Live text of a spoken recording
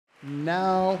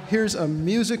Now, here's a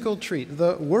musical treat,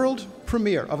 the world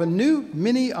premiere of a new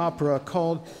mini opera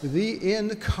called The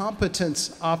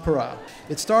Incompetence Opera.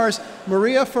 It stars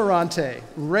Maria Ferrante,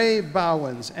 Ray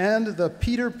Bowens, and the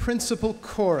Peter Principal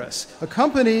Chorus,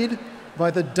 accompanied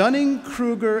by the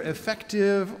Dunning-Kruger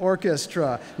Effective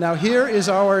Orchestra. Now, here is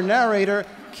our narrator,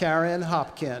 Karen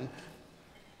Hopkin.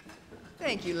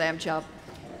 Thank you, Lamb Chop.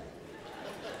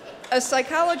 A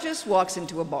psychologist walks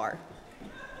into a bar.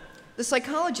 The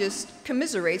psychologist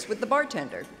commiserates with the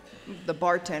bartender. The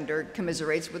bartender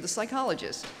commiserates with the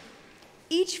psychologist.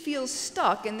 Each feels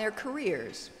stuck in their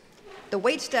careers. The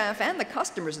waitstaff and the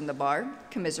customers in the bar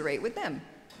commiserate with them.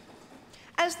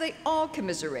 As they all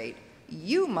commiserate,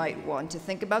 you might want to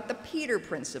think about the Peter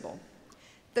Principle.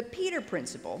 The Peter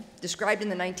Principle, described in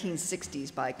the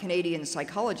 1960s by Canadian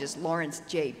psychologist Lawrence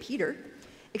J. Peter,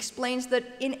 explains that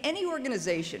in any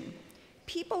organization,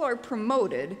 people are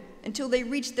promoted until they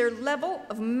reach their level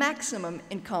of maximum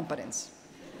incompetence.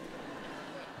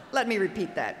 Let me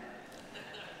repeat that.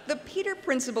 The Peter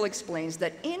Principle explains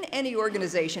that in any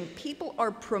organization, people are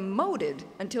promoted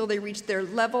until they reach their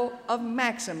level of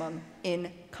maximum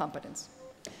incompetence.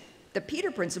 The Peter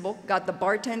Principle got the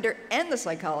bartender and the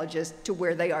psychologist to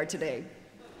where they are today.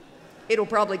 It'll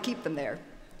probably keep them there.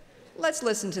 Let's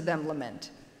listen to them lament.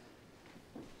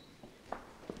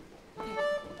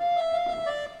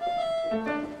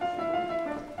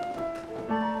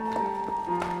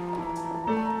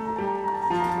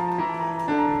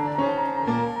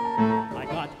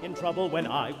 Trouble when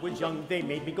I was young, they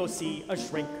made me go see a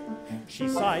shrink. She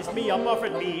sized me up,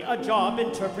 offered me a job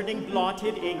interpreting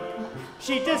blotted ink.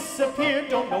 She disappeared,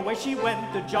 don't know where she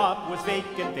went, the job was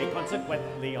vacant. They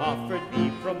consequently offered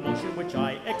me promotion, which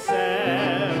I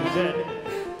accepted.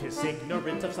 Piss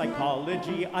ignorant of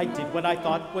psychology, I did what I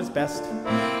thought was best.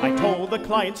 I told the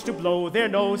clients to blow their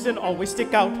nose and always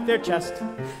stick out their chest.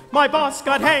 My boss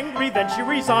got angry, then she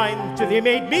resigned. Till they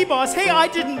made me boss, hey, I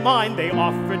didn't mind. They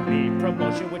offered me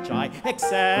promotion, which I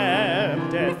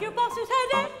accepted. If your bosses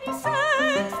had any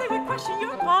sense, they would question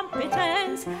your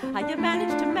competence. How you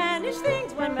manage to manage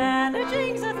things when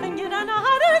managing's a thing you don't know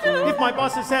how to do. If my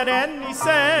bosses had any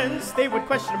sense, they would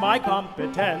question my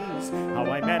competence. How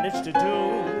I manage to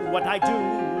do what I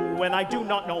do when I do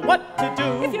not know what to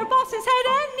do. If your bosses had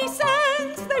any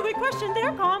sense, they would question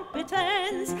their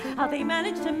competence. How they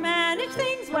manage to manage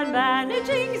things when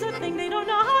managing's a thing they don't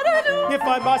know how to do. If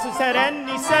my bosses had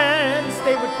any sense,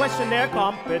 they would question their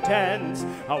competence.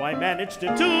 How I manage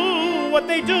to do what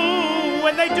they do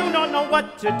when they do not know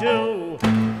what to do.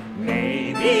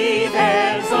 Maybe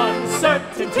there's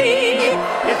uncertainty.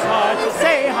 It's hard to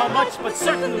say how much, but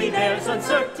certainly there's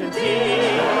uncertainty.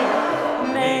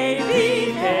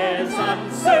 Maybe there's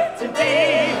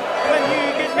uncertainty when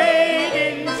you get made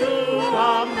into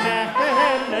a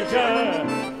manager.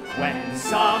 When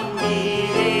some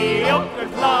mediocre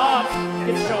clerk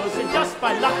gets chosen just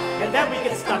by luck, and then we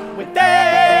get stuck with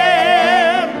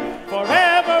them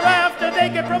forever after they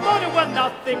get promoted. Well,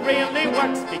 nothing really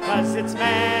works because it's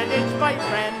managed by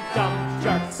random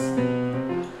jerks.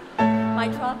 My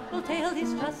trouble tale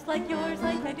is just like yours,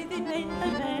 like anything in the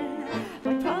man.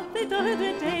 My trouble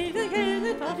tale again,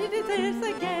 and what it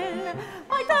is again.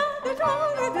 My trouble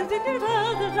is in your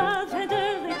trouble, and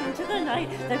early into the night,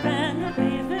 they ran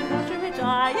away in the motion which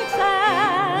I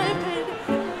accepted.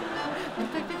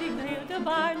 The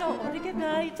bar, no order good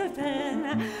night to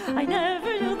then. I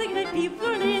never knew that people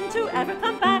were in to ever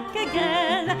come back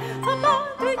again. A bond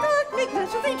took me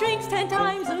they drinks 10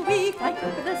 times a week. I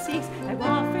took the seats, they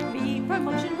offered me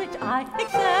promotion, which I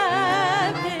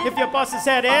accepted. If your bosses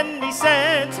had any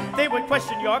sense, they would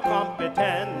question your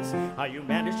competence. How you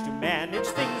manage to manage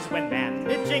things when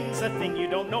managing's a thing you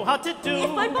don't know how to do.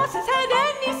 If my bosses had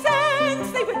any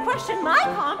sense, they would question my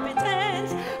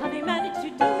competence. How they manage to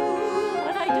do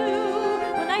what I do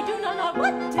when I do not know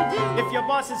what to do. If your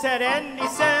bosses had any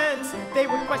sense, they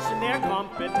would question their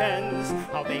competence.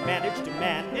 How they manage to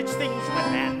manage things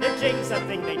when managing's a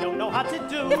thing they don't know how to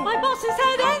do. If my bosses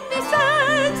had any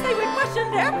sense, they would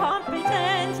question their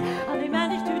competence. How they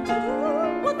manage to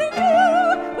do what they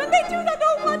do when they do not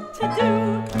know what to do.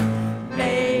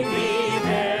 Maybe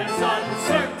there's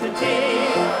uncertainty.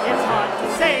 It's hard to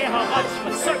say how much,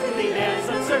 but certainly there's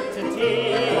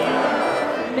uncertainty.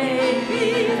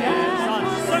 Maybe there's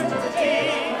uncertainty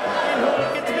in who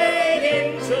gets made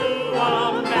into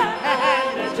a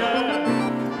manager.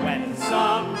 When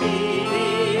some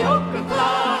mediocre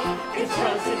clerk gets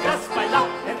chosen just by luck,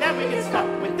 and then we get stuck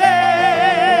with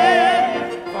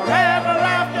them forever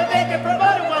after they get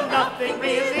promoted. Well, nothing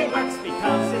really works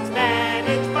because it's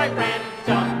managed by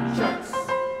random jerks.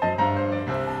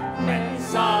 When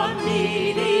some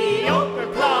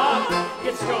mediocre clerk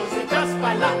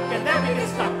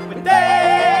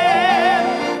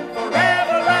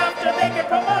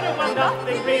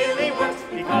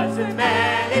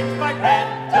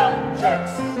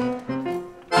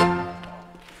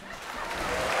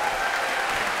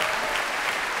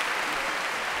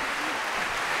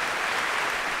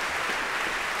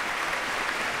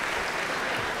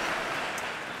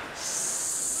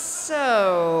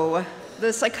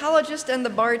The psychologist and the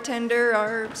bartender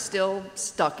are still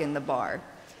stuck in the bar,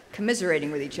 commiserating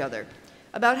with each other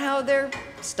about how they're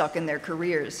stuck in their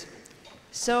careers.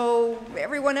 So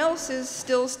everyone else is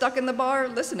still stuck in the bar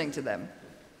listening to them.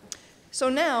 So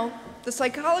now the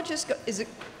psychologist is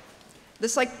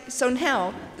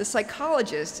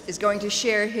going to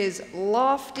share his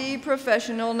lofty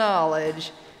professional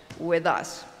knowledge with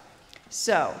us.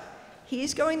 So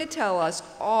he's going to tell us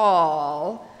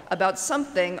all about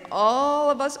something all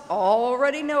of us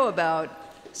already know about,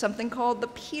 something called the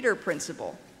Peter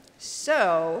Principle.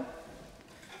 So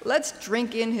let's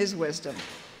drink in his wisdom.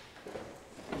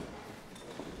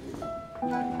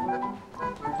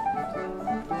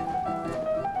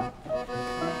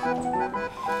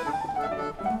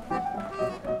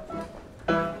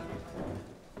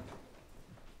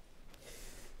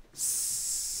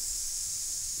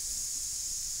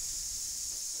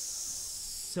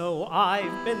 So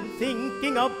I've been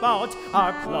thinking about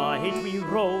our plight. We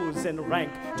rose in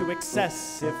rank to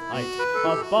excessive height,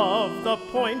 above the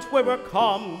point where we're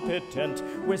competent.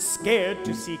 We're scared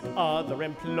to seek other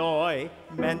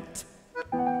employment.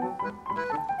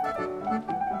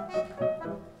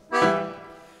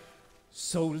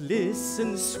 So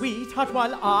listen, sweetheart,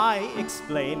 while I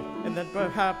explain, and then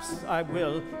perhaps I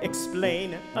will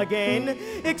explain again.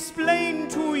 Explain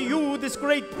to you this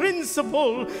great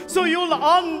principle, so you'll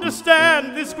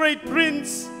understand this great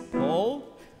principle.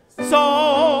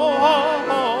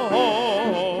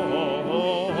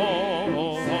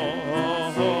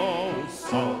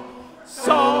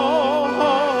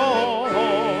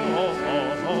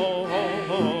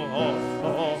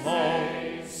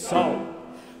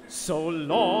 So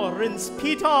Lawrence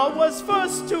Peter was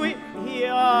first to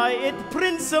hear it.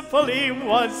 Principally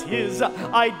was his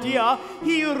idea.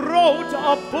 He wrote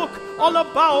a book all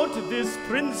about this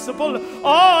principle.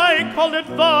 I call it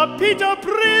the Peter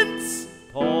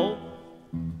Principle.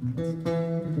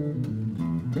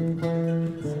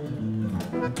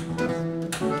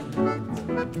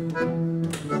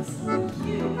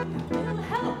 Will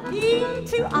help me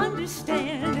to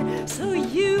understand, so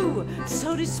you,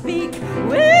 so to speak,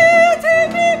 will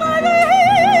take me by the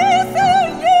hand. So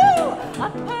you, a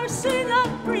person of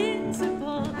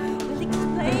principle, will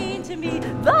explain to me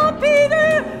the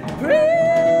Peter Principle.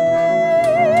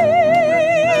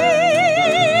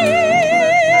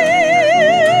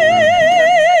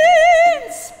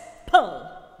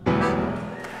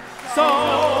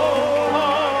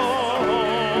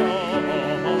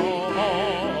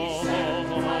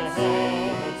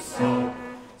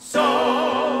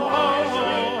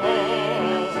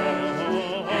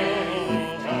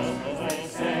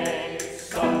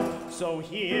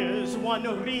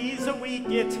 One reason we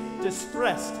get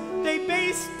distressed. They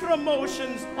base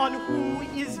promotions on who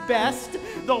is best.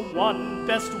 The one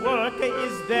best worker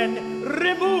is then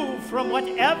removed from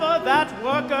whatever that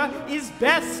worker is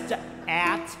best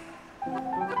at.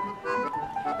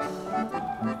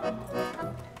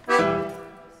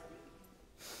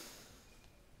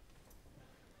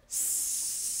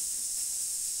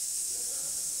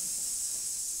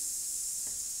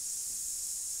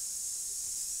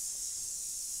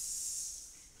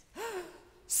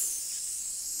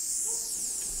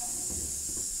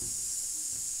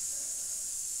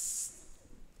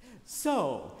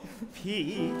 So,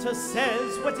 Peter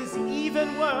says what is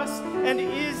even worse, and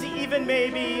is even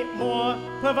maybe more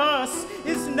perverse,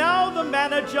 is now the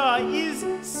manager is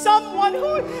someone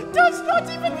who does not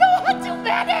even know how to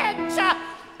manage.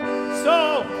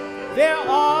 So, there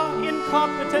are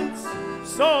incompetence.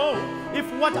 So, if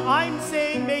what I'm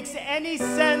saying makes any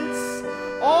sense,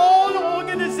 all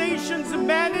organizations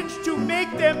manage to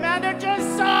make their managers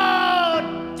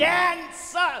so dense.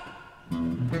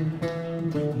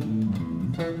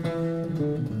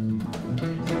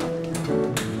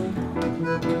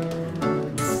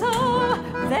 So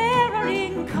there are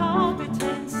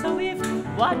incompetence. So if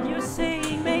what you're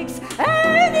saying makes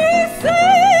any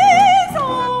sense,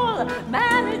 all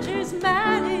managers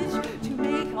manage to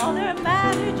make other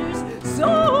managers so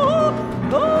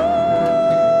low.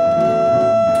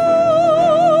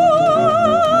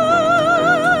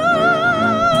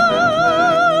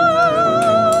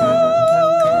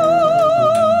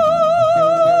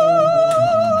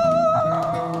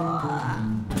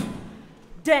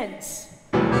 Dense.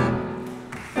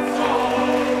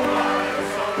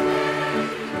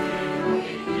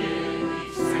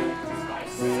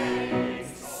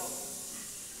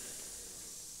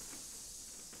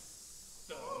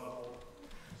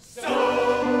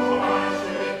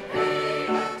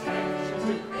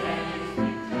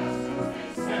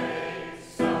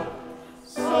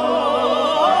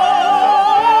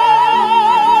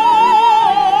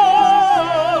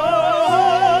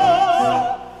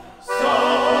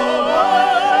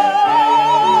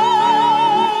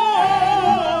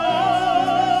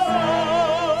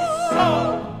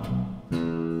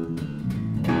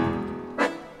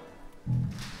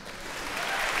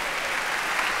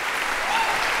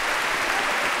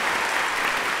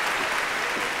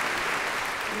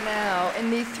 Now, in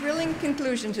the thrilling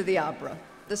conclusion to the opera,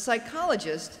 the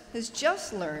psychologist has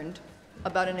just learned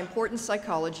about an important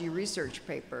psychology research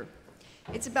paper.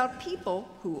 It's about people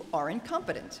who are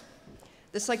incompetent.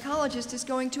 The psychologist is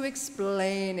going to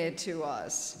explain it to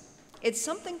us. It's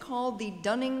something called the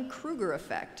dunning-kruger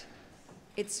effect.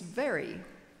 It's very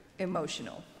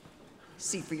emotional.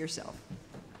 See for yourself.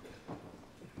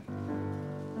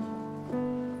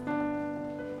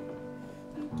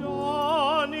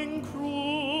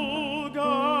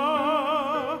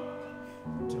 Dunning-kruger,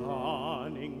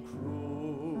 Dunning-kruger.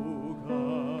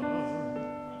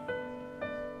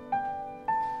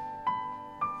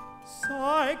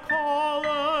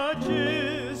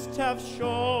 Psychologists have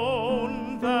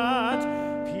shown that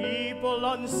people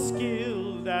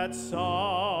unskilled at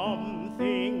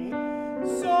something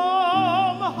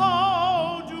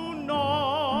somehow do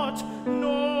not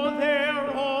know their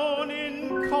own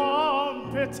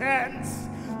incompetence.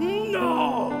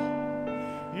 No!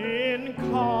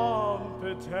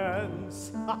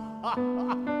 Incompetence.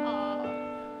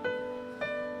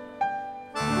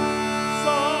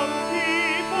 Some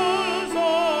people's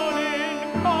own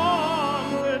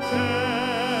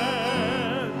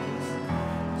incompetence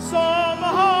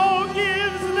somehow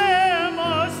gives them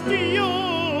a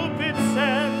stupid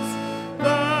sense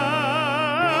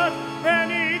that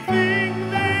anything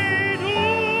they do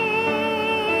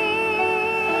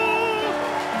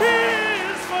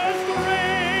is first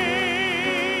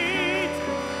rate.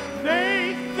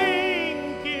 They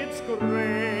think it's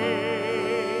great.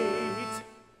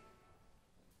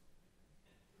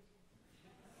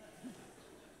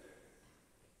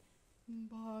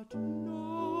 But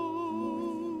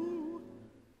no,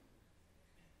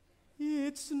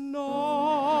 it's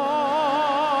not.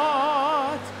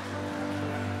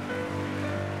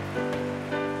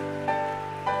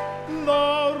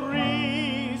 The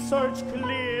research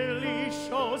clearly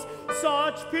shows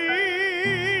such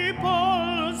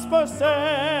people's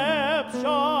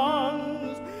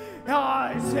perceptions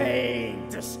as a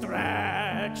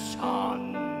distraction.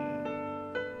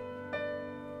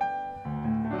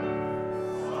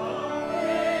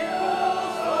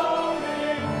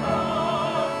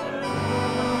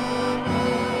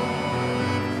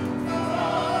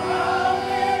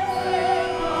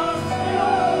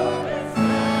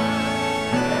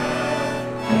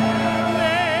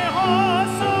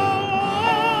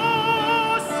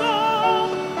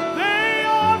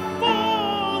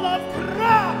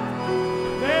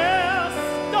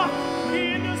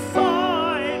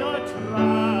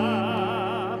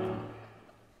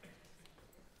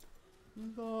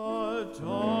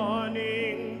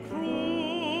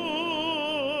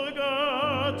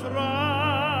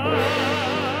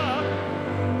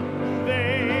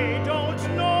 They don't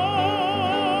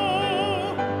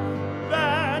know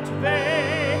that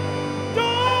they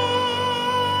don't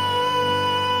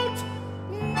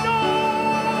know.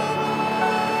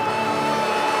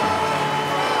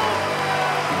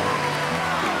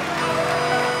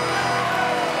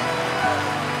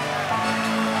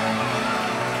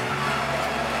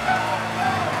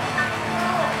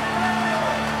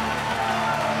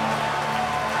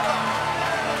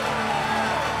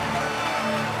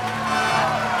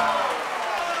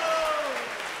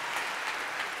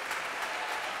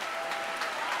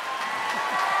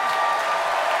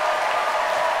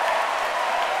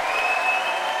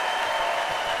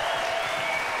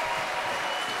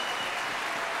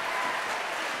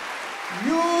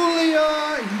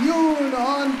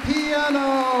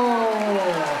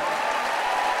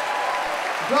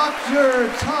 Dr.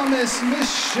 Thomas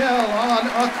Michel on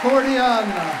accordion.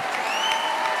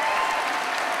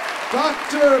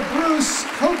 Dr. Bruce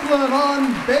Copeland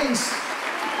on bass.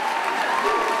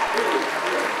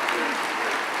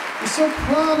 The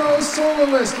soprano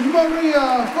soloist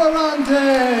Maria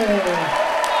Ferrante.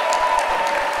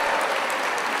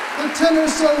 The tenor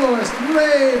soloist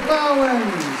Ray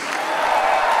Bowens.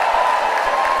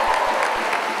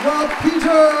 The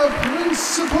Peter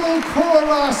Principal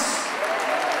Chorus.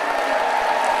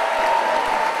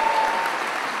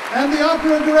 And the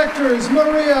opera directors,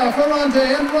 Maria Ferrante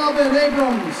and Robin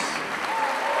Abrams.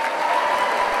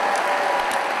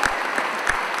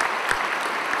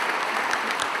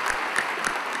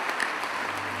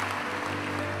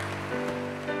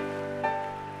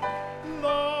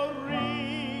 The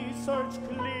research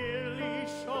clearly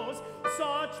shows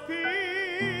such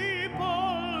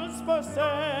people's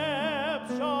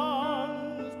perceptions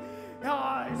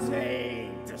as a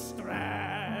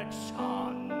distraction.